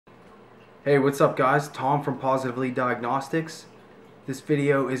Hey, what's up guys? Tom from Positively Diagnostics. This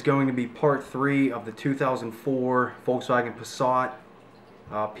video is going to be part 3 of the 2004 Volkswagen Passat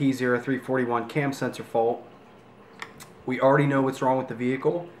P0341 cam sensor fault. We already know what's wrong with the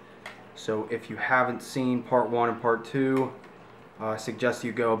vehicle, so if you haven't seen part 1 and part 2, I suggest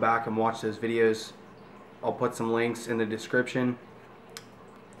you go back and watch those videos. I'll put some links in the description.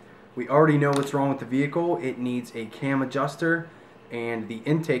 We already know what's wrong with the vehicle. It needs a cam adjuster, and the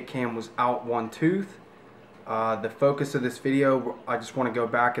intake cam was out one tooth. The focus of this video, I just want to go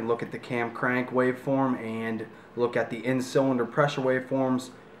back and look at the cam crank waveform and look at the in-cylinder pressure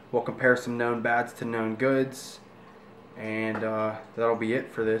waveforms. We'll compare some known bads to known goods, and that'll be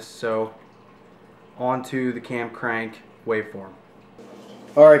it for this. So on to the cam crank waveform.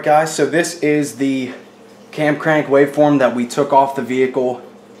 Alright guys, so this is the cam crank waveform that we took off the vehicle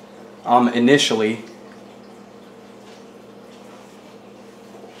initially.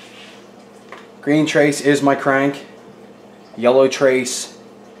 Green trace is my crank, yellow trace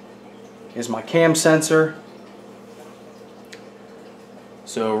is my cam sensor.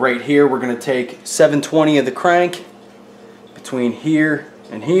 So right here we're going to take 720 of the crank between here,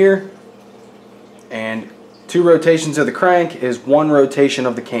 and 2 rotations of the crank is 1 rotation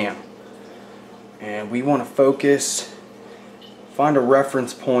of the cam. And we want to focus, find a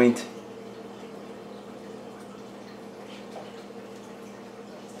reference point.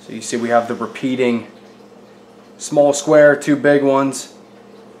 So you see we have the repeating small square, 2 big ones,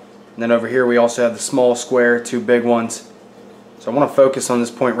 and then over here we also have the small square, 2 big ones. So I want to focus on this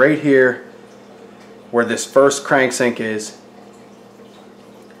point right here where this first cranksink is.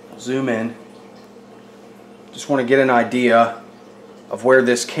 I'll zoom in. Just want to get an idea of where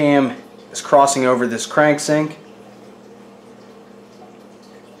this cam is crossing over this cranksink.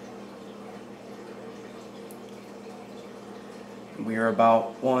 We are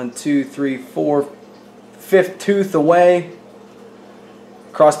about 1, 2, 3, 4, 5th tooth away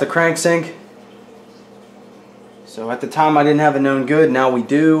across the cranksink. So at the time I didn't have a known good, now we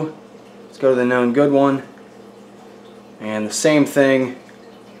do. Let's go to the known good one. And the same thing,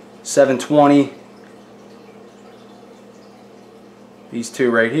 720. These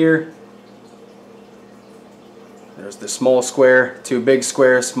 2 right here. There's the small square, 2 big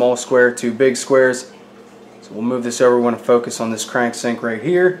squares, small square, 2 big squares. So we'll move this over. We want to focus on this cranksink right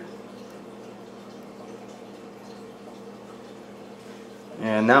here.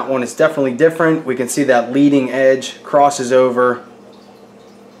 And that one is definitely different. We can see that leading edge crosses over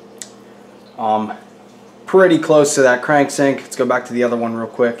pretty close to that cranksink. Let's go back to the other one real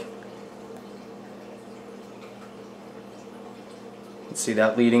quick. Let's see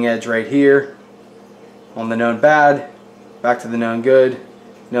that leading edge right here on the known bad, back to the known good,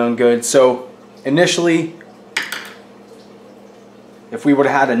 known good. So initially, if we would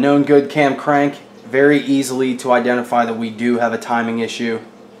have had a known good cam crank, very easily to identify that we do have a timing issue.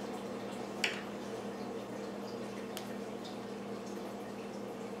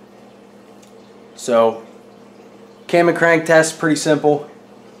 So cam and crank test, pretty simple.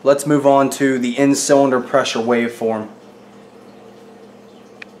 Let's move on to the in-cylinder pressure waveform.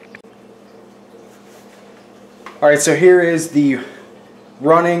 Alright, so here is the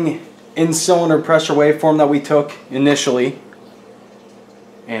running in-cylinder pressure waveform that we took initially.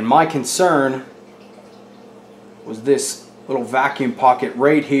 And my concern was this little vacuum pocket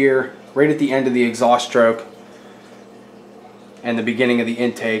right here, right at the end of the exhaust stroke and the beginning of the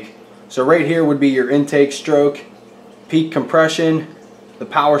intake. So right here would be your intake stroke, peak compression, the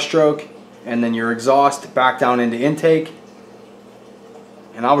power stroke, and then your exhaust back down into intake.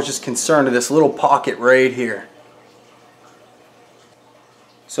 And I was just concerned of this little pocket right here.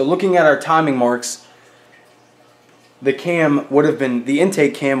 So looking at our timing marks, the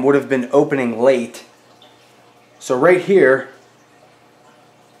intake cam would have been opening late. So right here,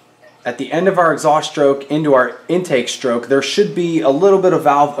 at the end of our exhaust stroke into our intake stroke, there should be a little bit of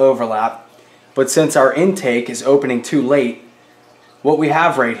valve overlap, but since our intake is opening too late, what we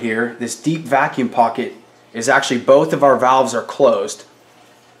have right here, this deep vacuum pocket, is actually both of our valves are closed.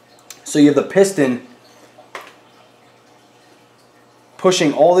 So you have the piston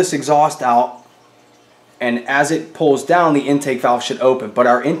pushing all this exhaust out, and as it pulls down, the intake valve should open, but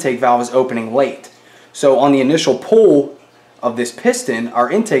our intake valve is opening late. So on the initial pull of this piston,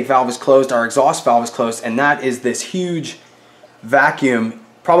 our intake valve is closed, our exhaust valve is closed, and that is this huge vacuum,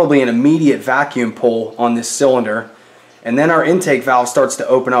 probably an immediate vacuum pull on this cylinder. And then our intake valve starts to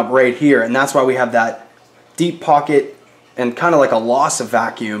open up right here, and that's why we have that deep pocket and kind of like a loss of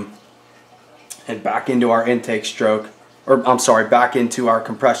vacuum and back into our intake stroke, or I'm sorry, back into our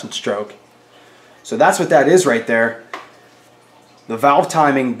compression stroke. So that's what that is right there. the valve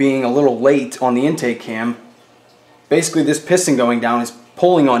timing being a little late on the intake cam, basically this piston going down is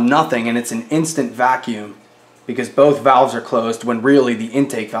pulling on nothing and it's an instant vacuum because both valves are closed when really the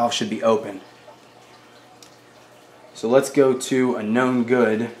intake valve should be open. So let's go to a known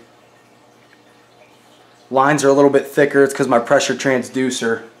good. Lines are a little bit thicker. It's because my pressure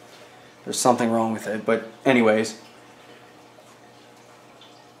transducer, there's something wrong with it. But anyways,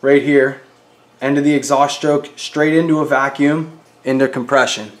 right here, end of the exhaust stroke, straight into a vacuum, into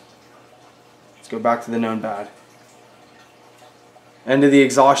compression. Let's go back to the known bad. End of the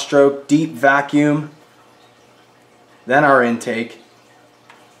exhaust stroke, deep vacuum, then our intake.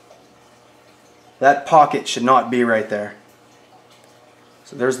 That pocket should not be right there.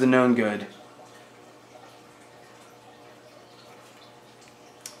 So there's the known good.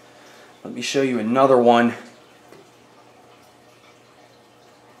 Let me show you another one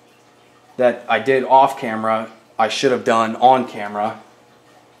that I did off camera, I should have done on camera.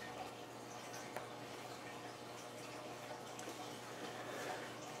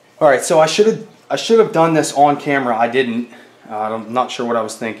 Alright, so I should have done this on camera. I didn't. I'm not sure what I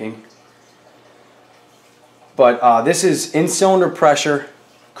was thinking. But this is in-cylinder pressure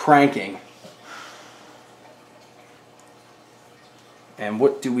cranking. And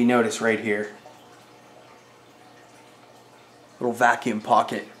what do we notice right here? Little vacuum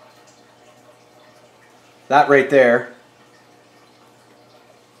pocket. That right there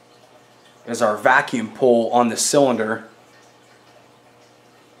is our vacuum pull on the cylinder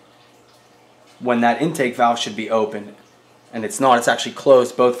when that intake valve should be open. And it's not, it's actually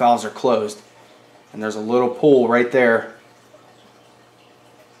closed. Both valves are closed. And there's a little pull right there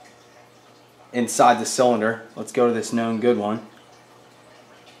inside the cylinder. Let's go to this known good one.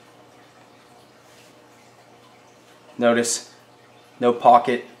 Notice, no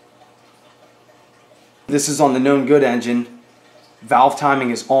pocket. This is on the known good engine. Valve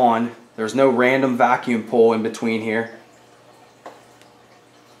timing is on. There's no random vacuum pull in between here.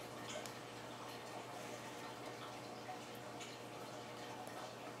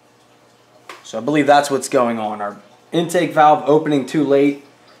 So I believe that's what's going on. Our intake valve opening too late.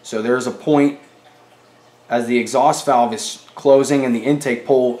 So there's a point as the exhaust valve is closing and the intake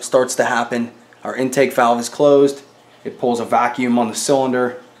pull starts to happen. Our intake valve is closed. It pulls a vacuum on the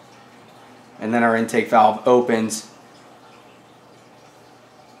cylinder. And then our intake valve opens.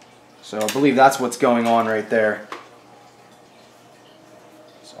 So I believe that's what's going on right there.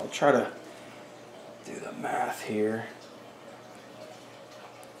 So I'll try to do the math here.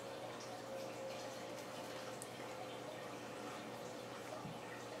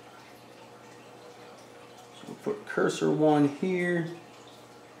 So we'll put cursor 1 here.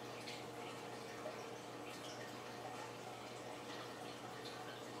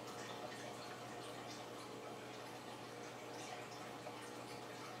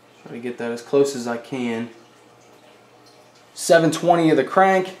 Try to get that as close as I can. 720 of the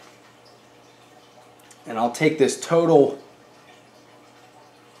crank, and I'll take this total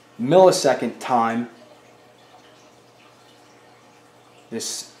millisecond time,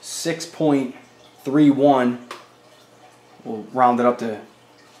 this 6.31, we'll round it up to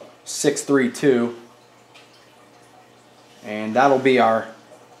 632, and that'll be our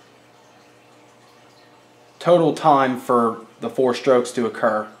total time for the 4 strokes to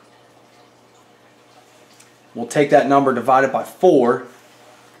occur. We'll take that number divided by 4,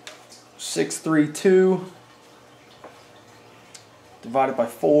 632 divided by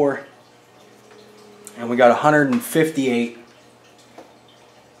 4, and we got 158.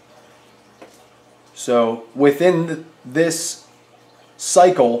 So within this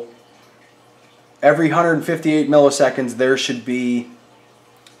cycle, every 158 milliseconds there should be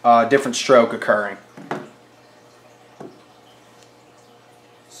a different stroke occurring.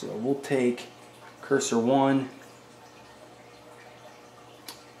 So we'll take cursor 1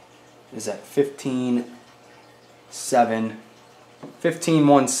 is at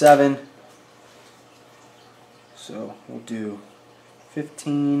 15.17. So we'll do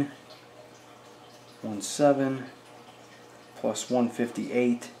 15.17 plus 158,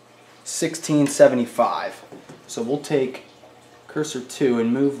 1675. So we'll take cursor 2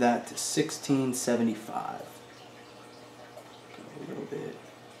 and move that to 1675. A little bit.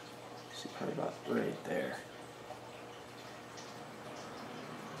 See, probably about right there.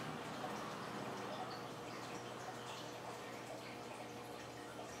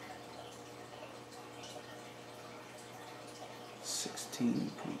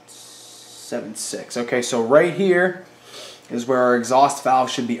 .76. Okay, so right here is where our exhaust valve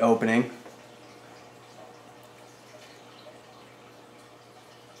should be opening.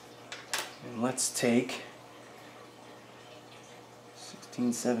 And let's take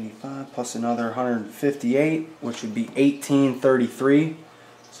 1875 plus another 158, which would be 1833.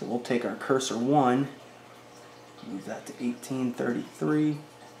 So we'll take our cursor 1, move that to 1833.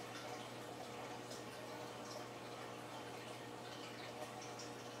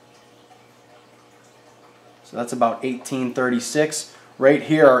 So that's about 1836. Right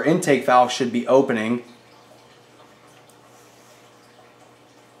here, our intake valve should be opening.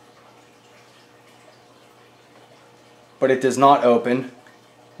 But it does not open,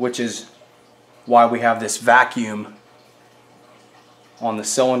 which is why we have this vacuum on the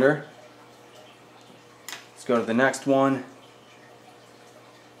cylinder. Let's go to the next one.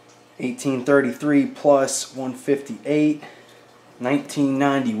 1833 plus 158,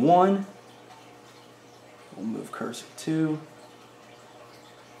 1991. We'll move cursor 2.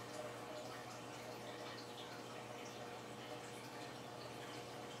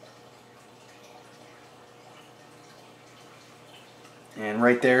 And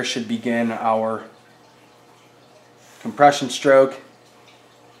right there should begin our compression stroke.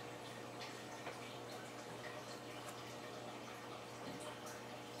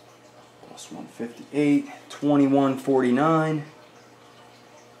 Plus 158, 2149.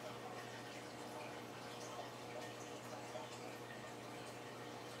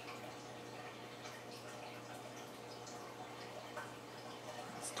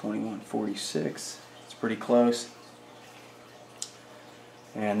 That's 2146. It's pretty close.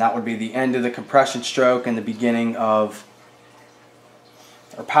 And that would be the end of the compression stroke and the beginning of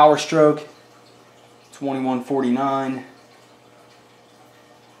our power stroke. 2149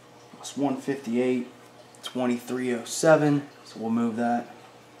 plus 158, 2307. So we'll move that.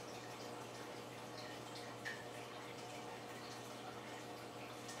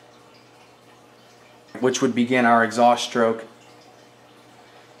 Which would begin our exhaust stroke.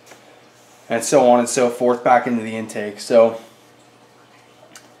 And so on and so forth back into the intake. So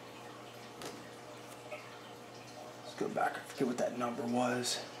go back, I forget what that number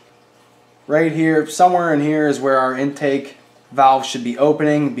was. Right here, somewhere in here is where our intake valve should be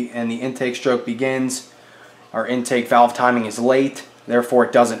opening and the intake stroke begins. Our intake valve timing is late, therefore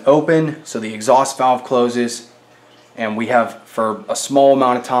it doesn't open, so the exhaust valve closes, and we have, for a small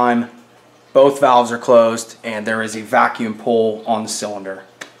amount of time, both valves are closed and there is a vacuum pull on the cylinder.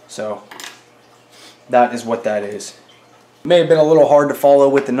 So that is what that is. It may have been a little hard to follow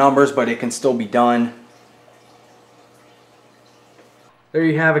with the numbers, but it can still be done. There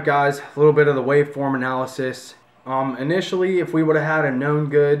you have it, guys, a little bit of the waveform analysis. Initially, if we would have had a known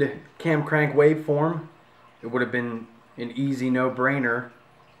good cam crank waveform, it would have been an easy no-brainer,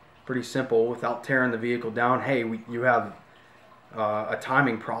 pretty simple, without tearing the vehicle down. Hey, you have a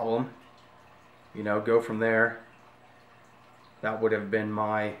timing problem, you know, go from there. That would have been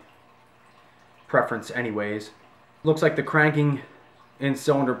my preference anyways. Looks like the cranking in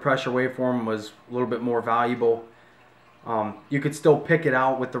cylinder pressure waveform was a little bit more valuable. You could still pick it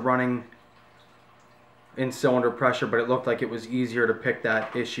out with the running in cylinder pressure, but it looked like it was easier to pick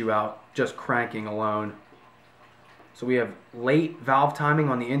that issue out just cranking alone. So we have late valve timing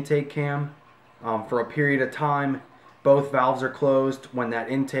on the intake cam. For a period of time, both valves are closed when that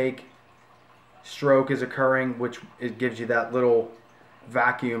intake stroke is occurring, which it gives you that little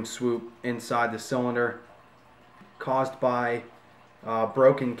vacuum swoop inside the cylinder, caused by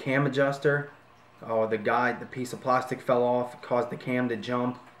broken cam adjuster. The piece of plastic fell off, caused the cam to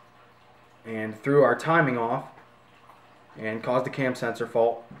jump and threw our timing off and caused the cam sensor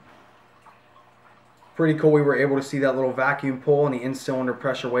fault. Pretty cool we were able to see that little vacuum pull in the in-cylinder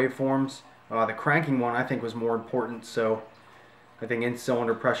pressure waveforms. The cranking one I think was more important, so I think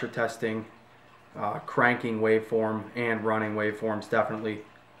in-cylinder pressure testing, cranking waveform and running waveforms definitely.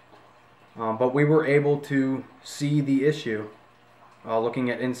 But we were able to see the issue. Looking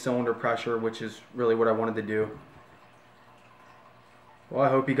at in-cylinder pressure, which is really what I wanted to do. Well, I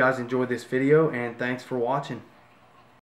hope you guys enjoyed this video, and thanks for watching.